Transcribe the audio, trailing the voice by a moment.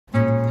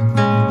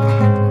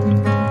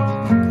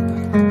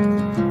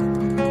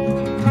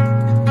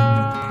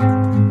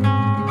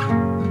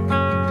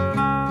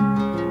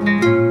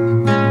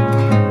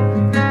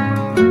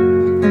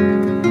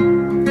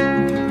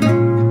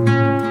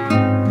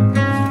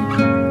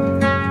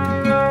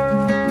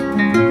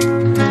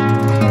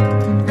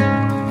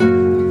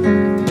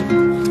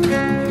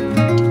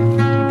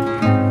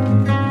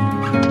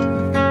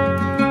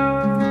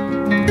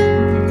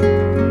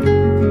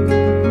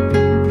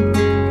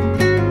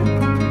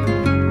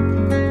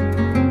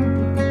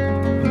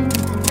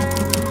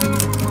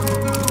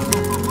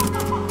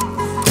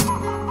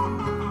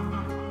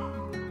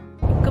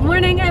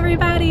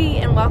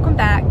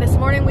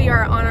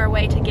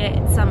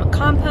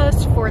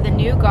the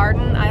new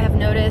garden, I have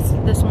noticed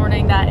this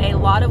morning that a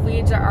lot of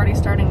weeds are already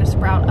starting to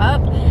sprout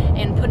up,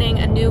 and putting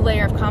a new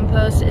layer of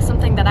compost is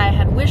something that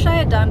I wish I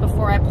had done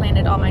before I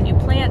planted all my new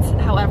plants.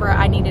 However,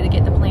 I needed to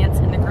get the plants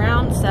in the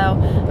ground, so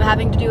I'm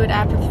having to do it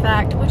after the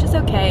fact, which is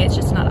okay. It's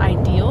just not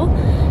ideal.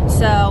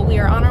 So we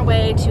are on our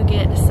way to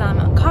get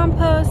some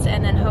compost,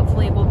 and then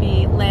hopefully we'll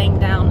be laying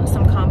down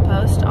some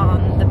compost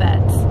on the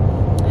beds.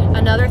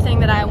 Another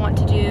thing that I want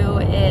to do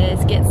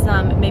is get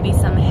maybe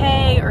some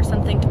hay or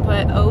something to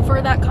put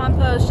over that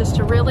compost, just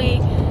to really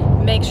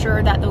make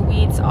sure that the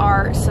weeds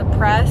are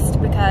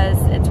suppressed,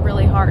 because it's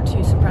really hard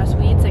to suppress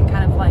weeds in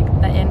kind of like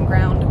the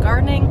in-ground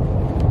gardening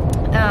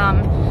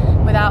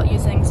without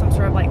using some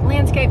sort of like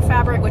landscape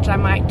fabric, which I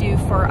might do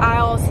for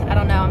aisles. I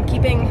don't know. I'm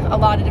keeping a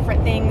lot of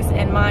different things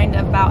in mind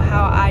about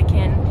how I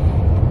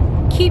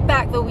can keep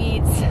back the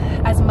weeds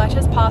as much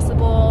as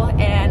possible.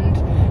 And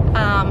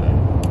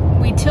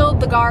we tilled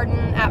the garden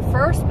at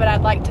first, but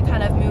I'd like to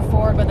kind of move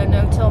forward with a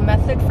no-till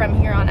method from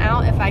here on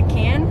out if I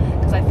can,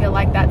 because I feel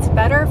like that's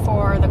better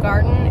for the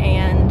garden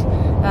and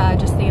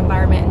just the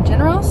environment in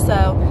general.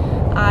 So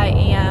I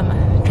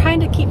am trying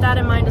to keep that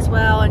in mind as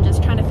well, and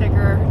just trying to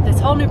figure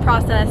this whole new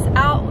process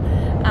out,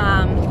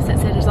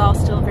 since it is all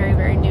still very,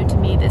 very new to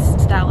me, this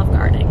style of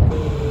gardening.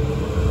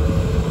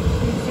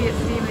 You see it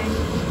steaming.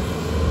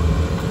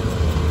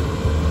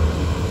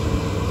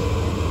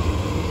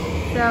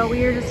 So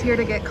we are just here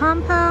to get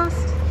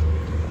compost,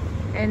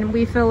 and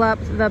we fill up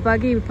the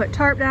buggy, we put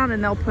tarp down,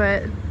 and they'll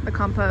put the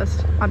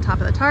compost on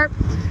top of the tarp,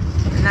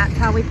 and that's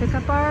how we pick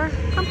up our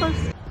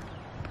compost.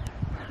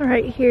 All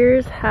right,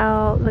 here's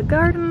how the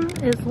garden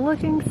is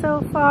looking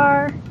so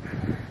far,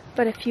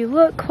 but if you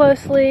look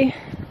closely,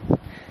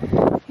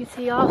 you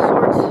see all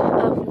sorts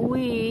of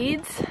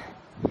weeds.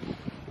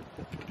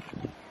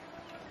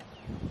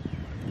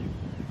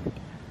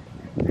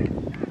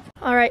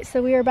 All right,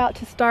 so we are about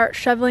to start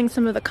shoveling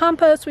some of the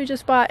compost we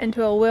just bought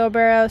into a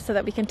wheelbarrow so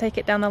that we can take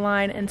it down the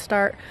line and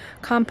start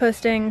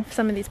composting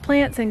some of these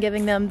plants and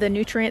giving them the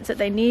nutrients that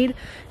they need.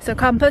 So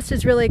compost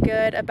is really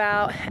good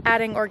about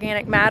adding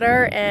organic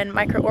matter and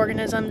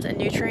microorganisms and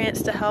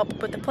nutrients to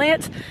help with the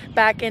plants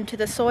back into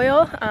the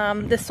soil.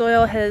 This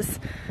soil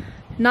has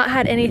not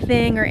had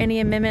anything or any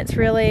amendments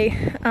really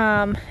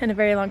in a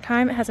very long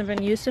time. It hasn't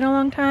been used in a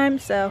long time,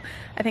 so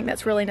I think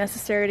that's really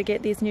necessary to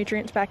get these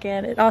nutrients back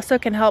in. It also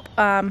can help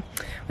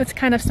with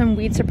kind of some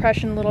weed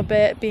suppression a little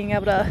bit, being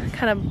able to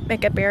kind of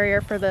make a barrier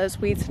for those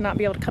weeds to not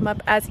be able to come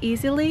up as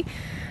easily.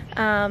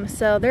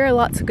 So there are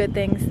lots of good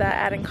things that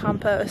adding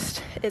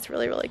compost is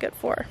really, really good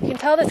for. You can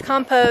tell this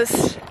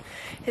compost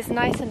is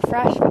nice and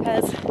fresh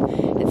because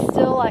it's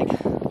still like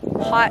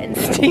hot and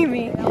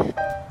steamy.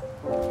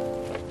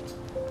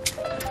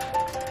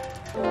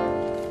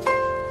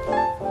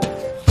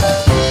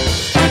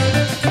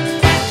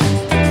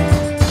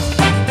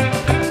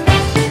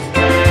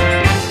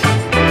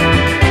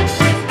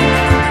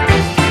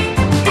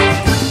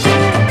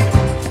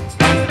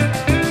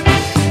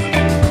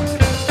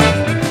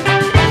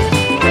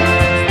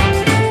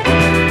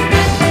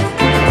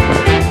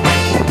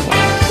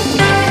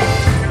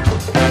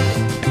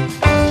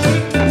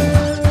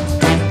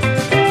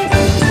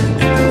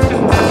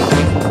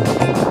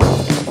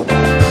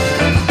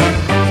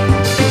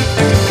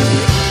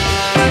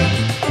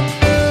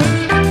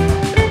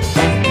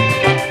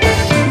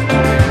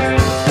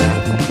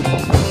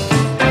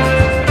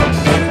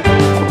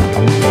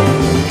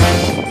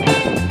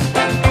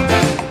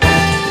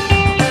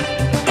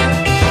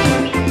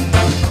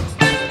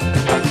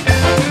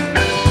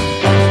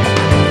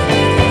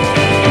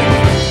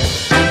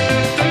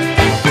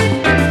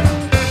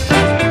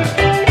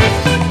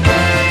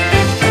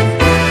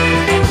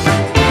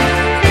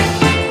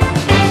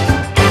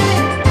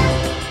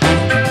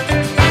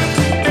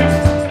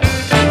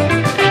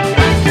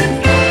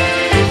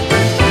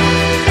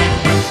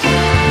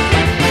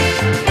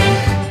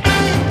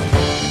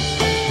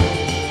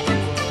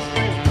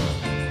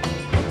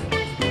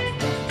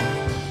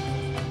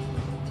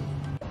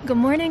 Good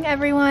morning,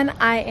 everyone.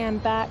 I am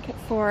back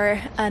for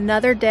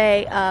another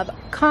day of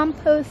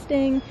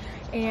composting,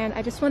 and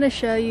I just want to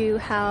show you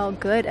how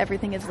good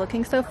everything is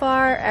looking so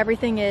far.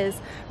 Everything is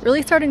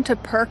really starting to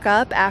perk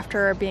up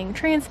after being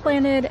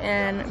transplanted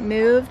and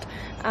moved.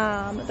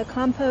 The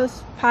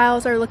compost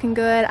piles are looking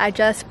good. I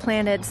just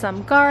planted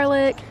some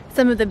garlic.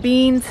 Some of the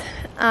beans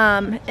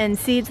and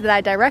seeds that I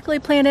directly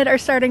planted are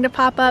starting to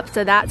pop up,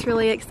 so that's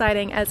really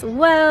exciting as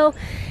well.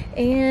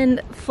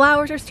 And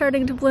flowers are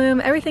starting to bloom.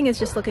 Everything is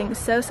just looking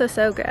so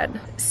good.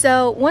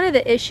 So one of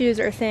the issues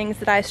or things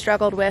that I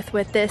struggled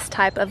with this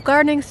type of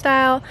gardening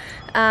style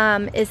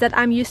is that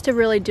I'm used to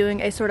really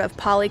doing a sort of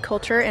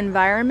polyculture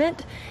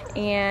environment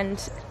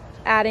and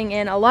adding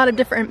in a lot of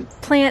different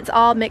plants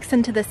all mixed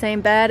into the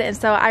same bed, and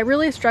so I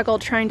really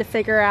struggled trying to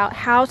figure out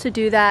how to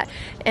do that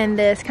in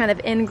this kind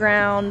of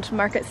in-ground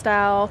market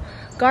style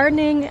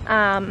gardening,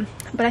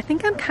 but I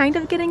think I'm kind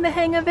of getting the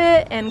hang of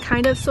it and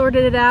kind of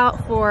sorted it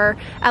out for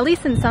at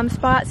least in some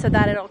spots so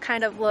that it'll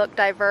kind of look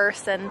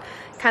diverse and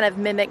kind of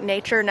mimic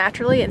nature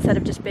naturally instead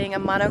of just being a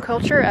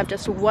monoculture of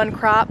just one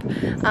crop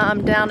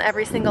down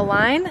every single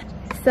line.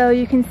 So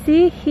you can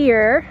see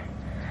here,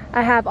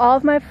 I have all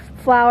of my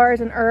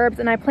flowers and herbs,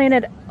 and I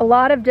planted a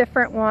lot of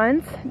different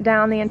ones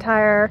down the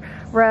entire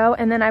row,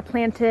 and then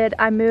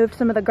I moved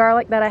some of the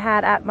garlic that I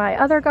had at my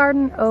other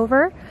garden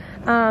over.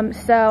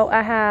 So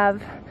I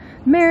have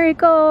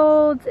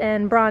marigolds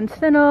and bronze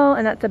fennel,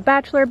 and that's a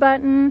bachelor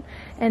button,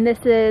 and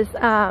this is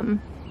I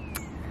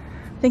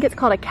think it's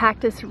called a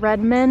cactus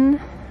redmond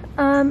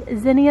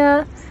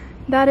zinnia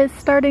that is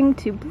starting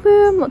to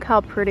bloom. Look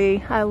how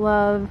pretty. I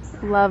love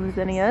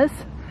zinnias,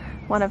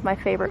 one of my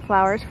favorite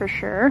flowers for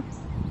sure.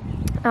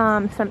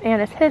 Some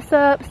anise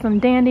hyssop, some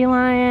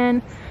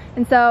dandelion,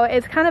 and so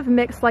it's kind of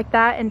mixed like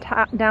that and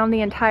down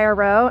the entire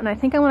row. And I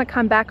think I want to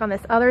come back on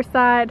this other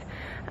side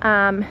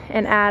and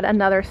add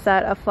another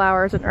set of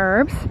flowers and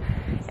herbs.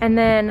 And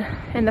then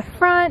in the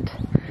front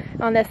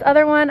on this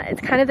other one,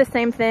 it's kind of the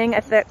same thing,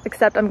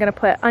 except I'm going to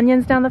put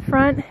onions down the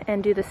front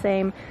and do the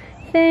same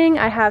thing.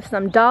 I have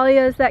some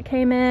dahlias that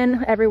came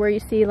in. Everywhere you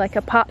see like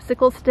a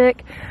popsicle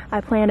stick, I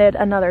planted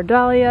another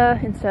dahlia,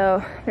 and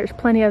so there's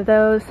plenty of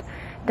those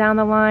down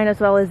the line, as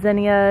well as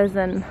zinnias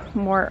and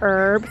more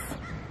herbs.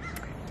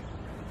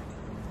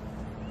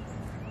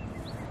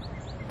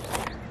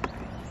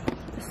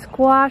 The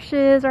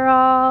squashes are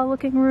all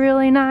looking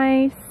really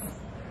nice.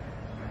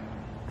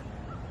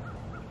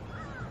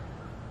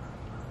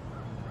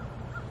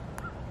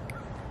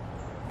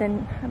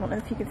 Then I don't know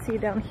if you can see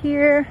down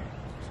here,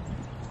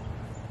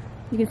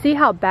 you can see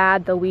how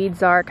bad the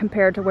weeds are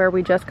compared to where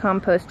we just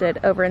composted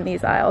over in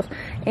these aisles.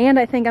 And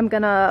I think I'm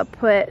gonna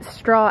put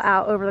straw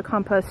out over the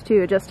compost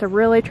too, just to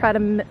really try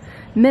to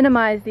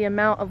minimize the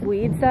amount of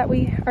weeds that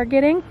we are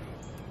getting.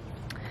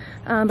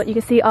 But you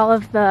can see all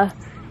of the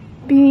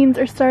beans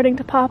are starting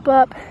to pop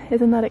up.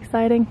 Isn't that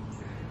exciting?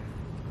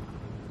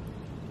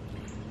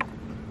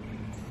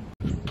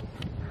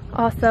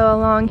 Also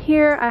along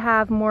here, I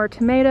have more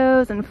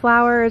tomatoes and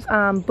flowers,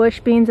 bush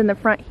beans in the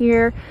front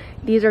here.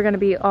 These are going to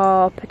be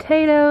all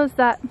potatoes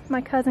that my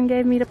cousin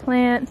gave me to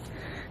plant.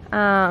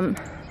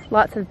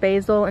 Lots of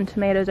basil and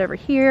tomatoes over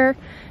here,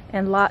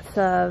 and lots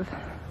of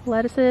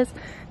lettuces.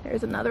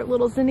 There's another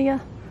little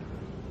zinnia.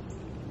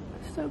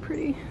 So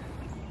pretty.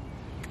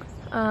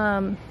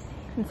 And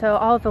so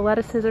all of the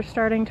lettuces are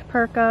starting to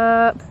perk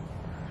up.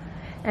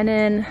 And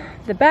in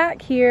the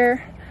back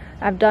here,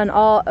 I've done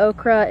all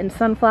okra and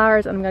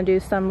sunflowers. I'm going to do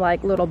some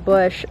like little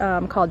bush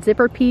called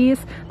zipper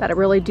peas that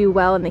really do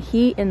well in the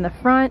heat in the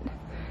front,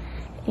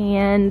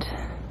 and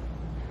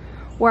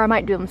or I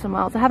might do them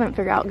somewhere else. I haven't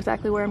figured out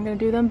exactly where I'm going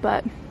to do them,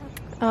 but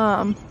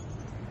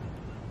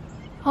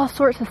all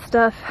sorts of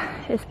stuff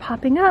is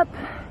popping up,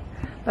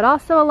 but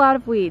also a lot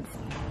of weeds.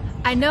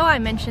 I know I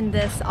mentioned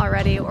this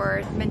already,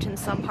 or mentioned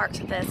some parts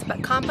of this,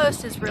 but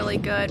compost is really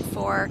good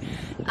for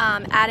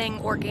adding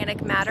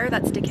organic matter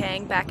that's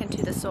decaying back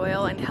into the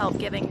soil and help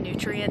giving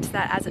nutrients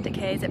that as it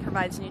decays, it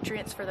provides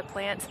nutrients for the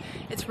plants.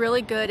 It's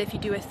really good if you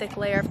do a thick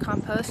layer of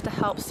compost to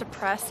help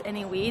suppress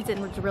any weeds,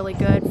 and it's really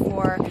good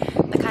for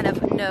the kind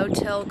of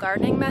no-till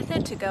gardening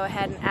method to go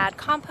ahead and add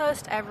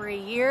compost every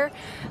year.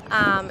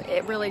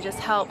 It really just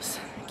helps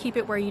keep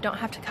it where you don't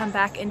have to come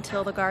back and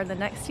till the garden the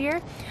next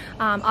year.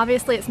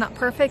 Obviously it's not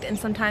perfect, and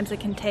sometimes it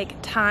can take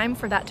time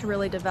for that to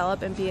really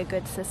develop and be a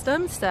good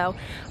system, so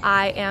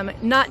I am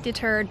not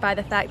deterred by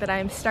the fact that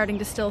I'm starting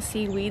to still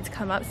see weeds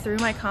come up through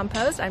my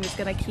compost. I'm just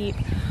going to keep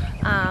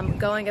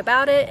going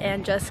about it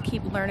and just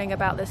keep learning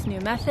about this new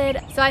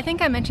method. So I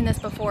think I mentioned this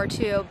before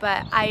too,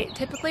 but I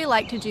typically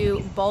like to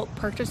do bulk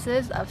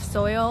purchases of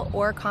soil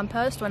or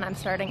compost when I'm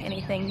starting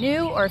anything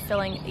new or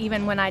filling.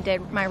 Even when I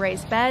did my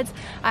raised beds,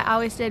 I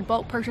always did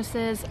bulk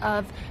purchases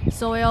of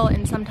soil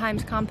and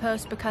sometimes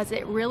compost, because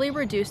it really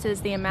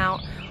reduces the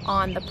amount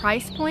on the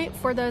price point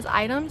for those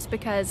items,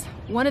 because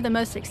one of the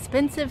most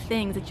expensive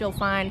things that you'll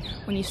find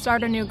when you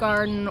start a new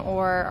garden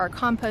or are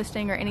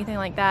composting or anything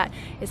like that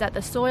is that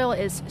the soil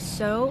is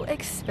so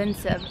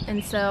expensive.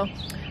 And so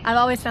I've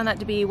always found that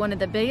to be one of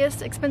the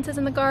biggest expenses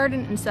in the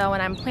garden, and so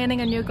when I'm planning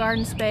a new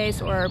garden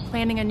space or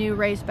planning a new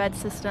raised bed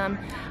system,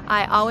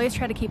 I always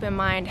try to keep in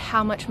mind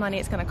how much money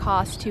it's going to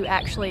cost to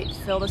actually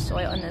fill the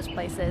soil in those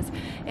places.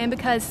 And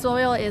because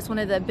soil is one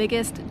of the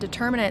biggest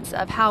determinants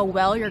of how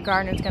well your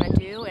garden is going to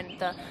do, and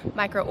the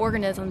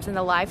microorganisms and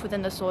the life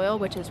within the soil,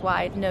 which is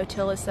why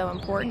no-till is so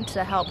important,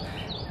 to help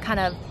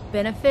kind of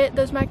benefit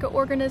those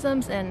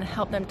microorganisms and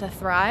help them to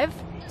thrive.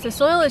 So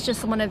soil is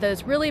just one of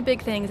those really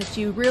big things that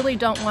you really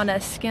don't want to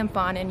skimp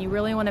on, and you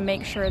really want to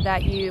make sure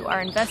that you are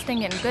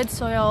investing in good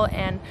soil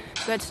and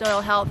good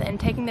soil health, and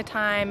taking the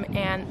time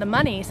and the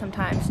money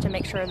sometimes to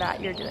make sure that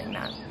you're doing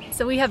that.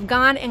 So we have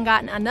gone and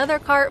gotten another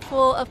cart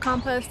full of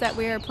compost that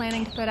we are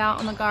planning to put out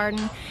on the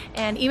garden,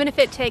 and even if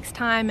it takes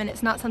time and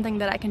it's not something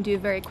that I can do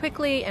very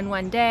quickly in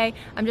one day,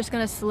 I'm just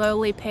going to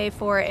slowly pay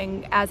for it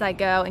and as I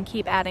go, and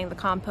keep adding the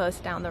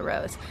compost down the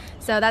rows.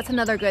 So that's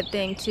another good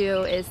thing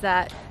too, is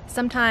that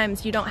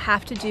sometimes you don't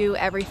have to do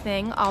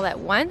everything all at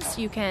once.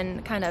 You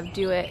can kind of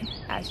do it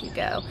as you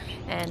go,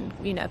 and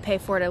pay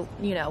for it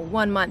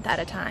 1 month at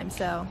a time.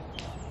 So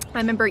I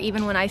remember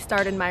even when I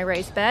started my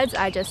raised beds,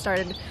 I just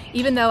started,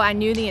 even though I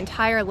knew the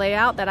entire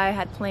layout that I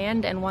had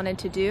planned and wanted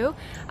to do,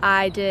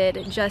 I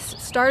just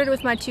started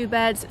with my 2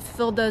 beds,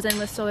 filled those in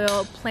with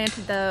soil,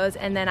 planted those,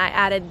 and then I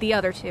added the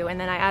other 2,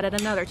 and then I added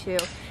another 2.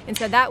 And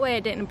so that way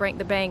it didn't break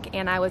the bank,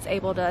 and I was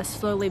able to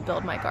slowly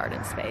build my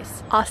garden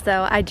space.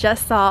 Also, I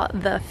just saw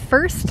the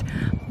first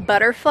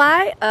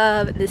butterfly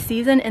of the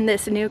season in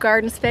this new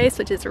garden space,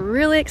 which is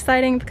really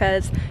exciting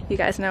because you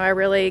guys know I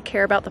really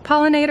care about the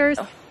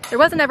pollinators. There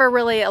wasn't ever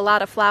really a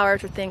lot of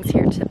flowers or things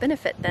here to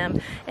benefit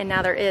them, and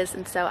now there is,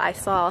 and so I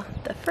saw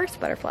the first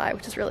butterfly,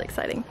 which is really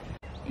exciting.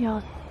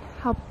 Y'all,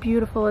 how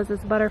beautiful is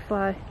this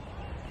butterfly?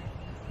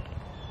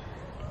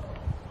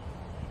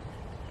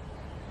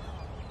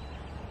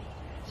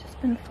 It's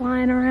just been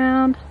flying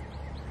around.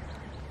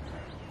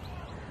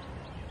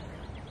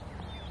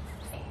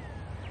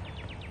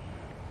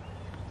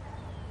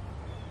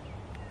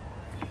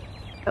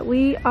 But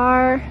we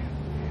are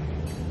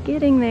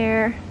getting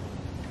there.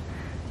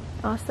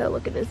 Also,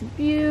 look at this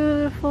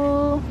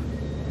beautiful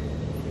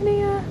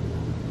zinnia.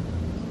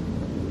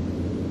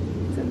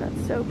 Isn't that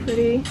so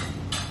pretty?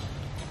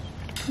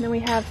 And then we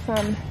have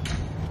some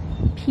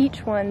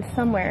peach ones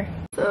somewhere.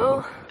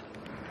 So,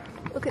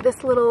 look at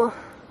this little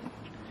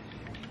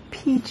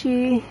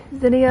peachy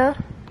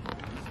zinnia.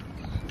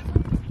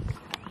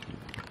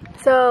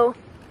 So,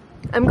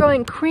 I'm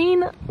growing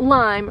green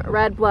lime,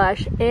 red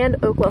blush,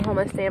 and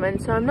Oklahoma salmon,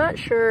 so I'm not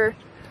sure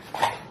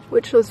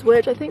which was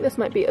which. I think this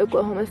might be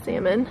Oklahoma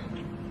salmon.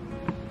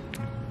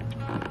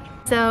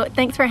 So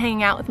thanks for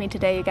hanging out with me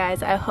today, you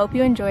guys. I hope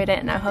you enjoyed it,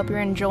 and I hope you're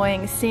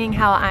enjoying seeing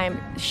how I'm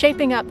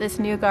shaping up this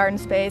new garden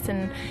space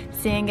and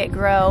seeing it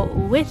grow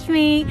with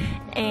me.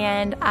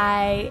 And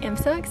I am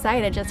so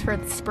excited just for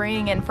the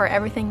spring and for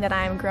everything that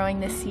I'm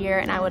growing this year.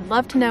 And I would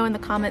love to know in the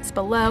comments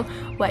below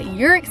what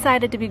you're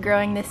excited to be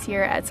growing this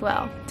year as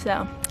well.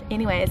 So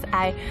anyways,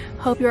 I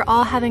hope you're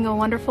all having a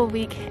wonderful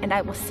week, and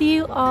I will see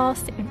you all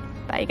soon.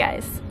 Bye,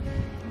 guys.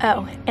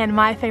 Oh, and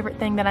my favorite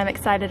thing that I'm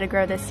excited to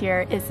grow this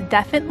year is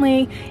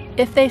definitely,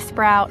 if they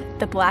sprout,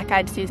 the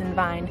black-eyed Susan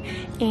vine.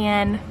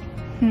 And,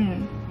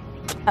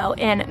 oh,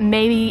 and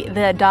maybe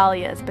the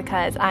dahlias,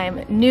 because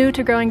I'm new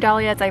to growing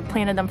dahlias. I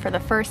planted them for the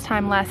first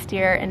time last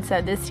year, and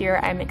so this year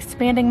I'm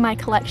expanding my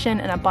collection,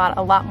 and I bought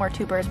a lot more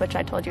tubers, which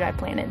I told you I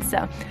planted. So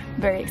I'm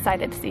very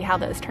excited to see how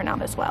those turn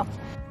out as well.